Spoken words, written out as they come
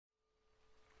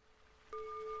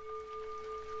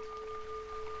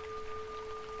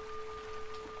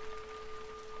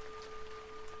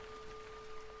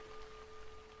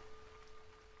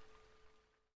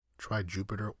try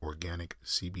Jupiter Organic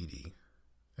CBD.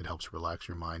 It helps relax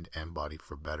your mind and body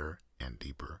for better and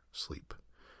deeper sleep.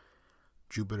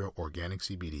 Jupiter Organic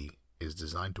CBD is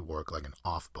designed to work like an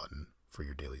off button for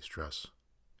your daily stress.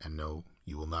 And no,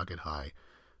 you will not get high,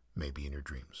 maybe in your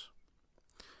dreams.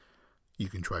 You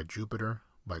can try Jupiter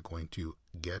by going to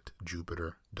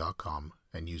getjupiter.com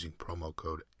and using promo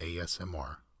code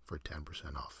ASMR for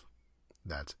 10% off.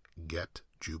 That's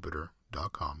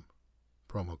getjupiter.com,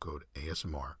 promo code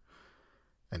ASMR,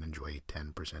 and enjoy a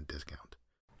 10% discount.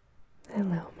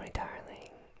 Hello, my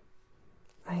darling.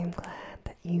 I am glad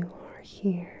that you are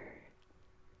here,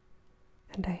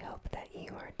 and I hope that you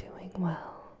are doing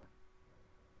well.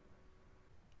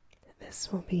 This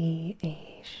will be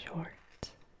a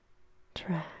short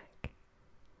track,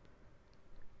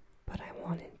 but I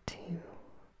wanted to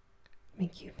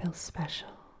make you feel special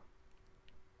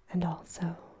and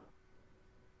also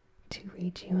to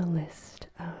read you a list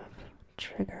of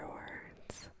trigger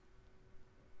words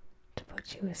to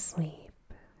put you asleep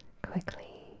quickly.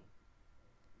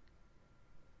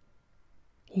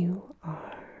 You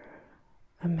are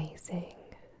amazing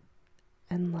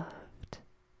and loved,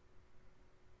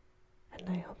 and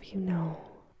I hope you know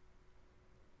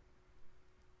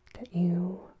that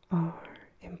you are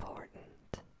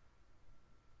important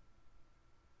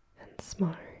and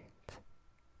smart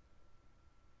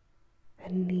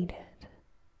and needed,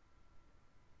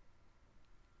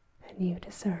 and you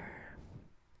deserve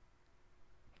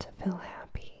to feel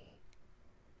happy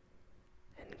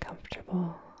and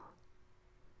comfortable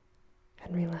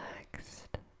and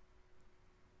relaxed,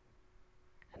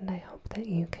 and I hope that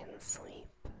you can sleep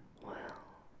well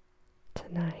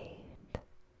tonight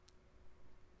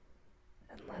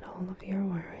and let all of your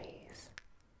worries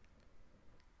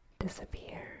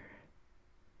disappear,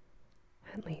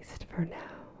 at least for now,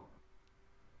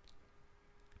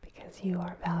 because you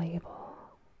are valuable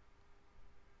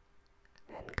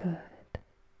and good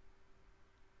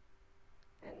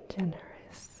and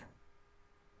generous.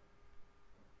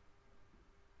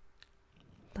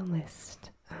 The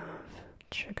list of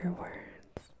trigger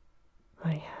words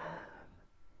I have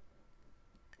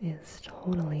is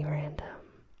totally random,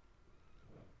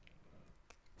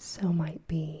 so might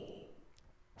be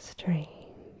strange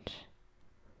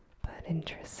but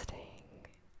interesting.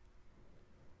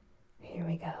 Here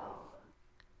we go.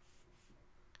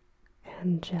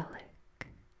 Angelic,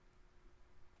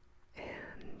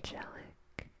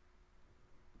 angelic,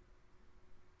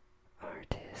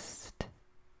 artist,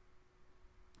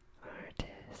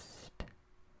 artist,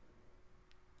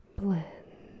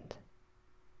 blend,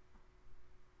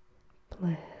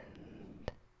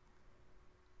 blend,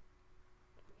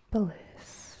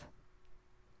 bliss,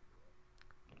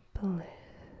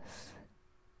 bliss,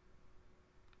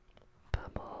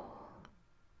 bubble,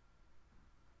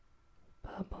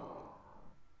 bubble,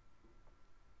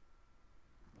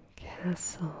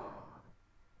 castle,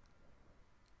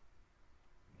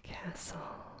 castle,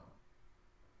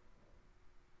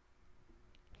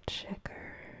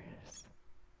 checkers,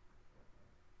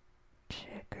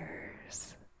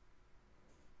 checkers,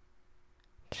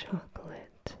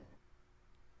 chocolate,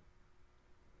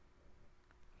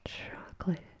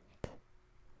 chocolate,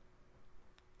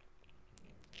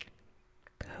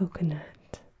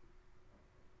 coconut,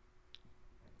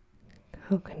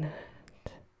 coconut,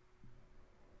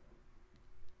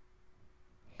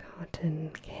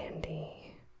 cotton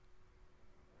candy,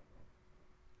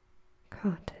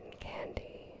 cotton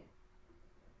candy,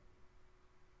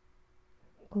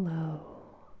 glow,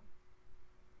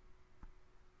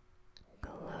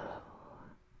 glow,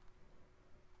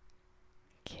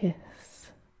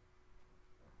 kiss,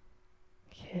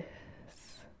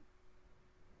 kiss,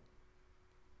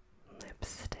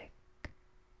 lipstick,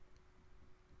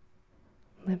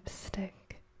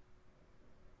 lipstick,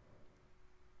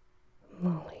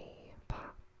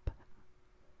 lollipop,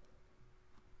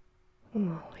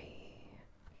 lollipop,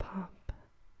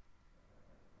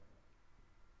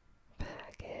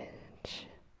 package,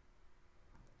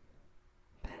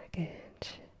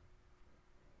 package,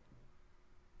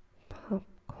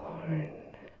 popcorn,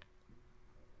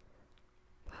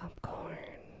 popcorn,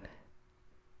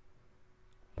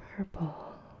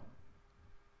 purple,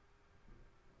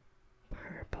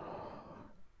 purple.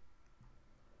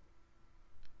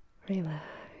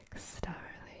 Relax,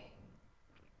 darling.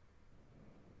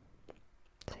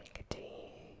 Take a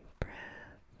deep breath.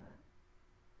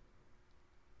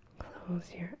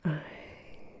 Close your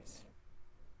eyes.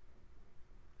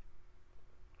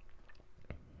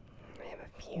 I have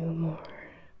a few more.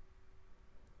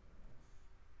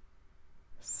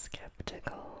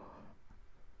 Skeptical,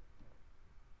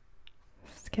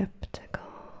 skeptical,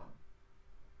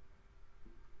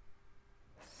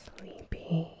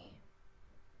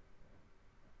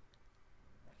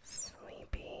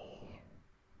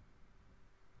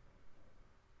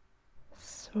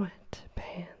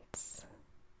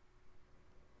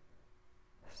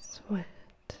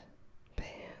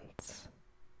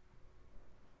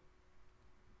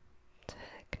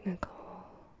 technical,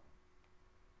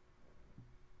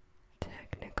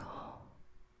 technical,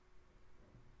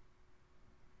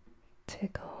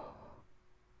 tickle,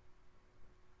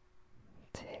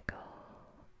 tickle,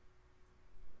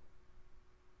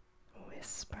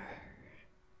 whisper,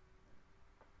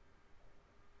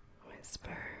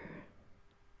 whisper,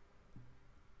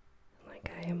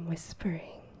 like I am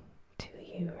whispering to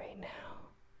you right now.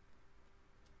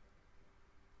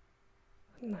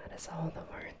 And that is all the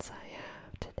words I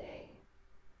have today.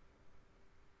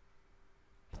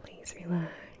 Please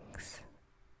relax.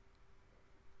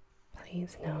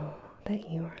 Please know that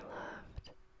you are loved,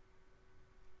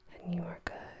 and you are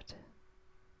good,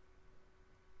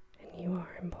 and you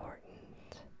are important.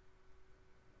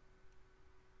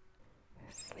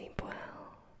 Sleep well.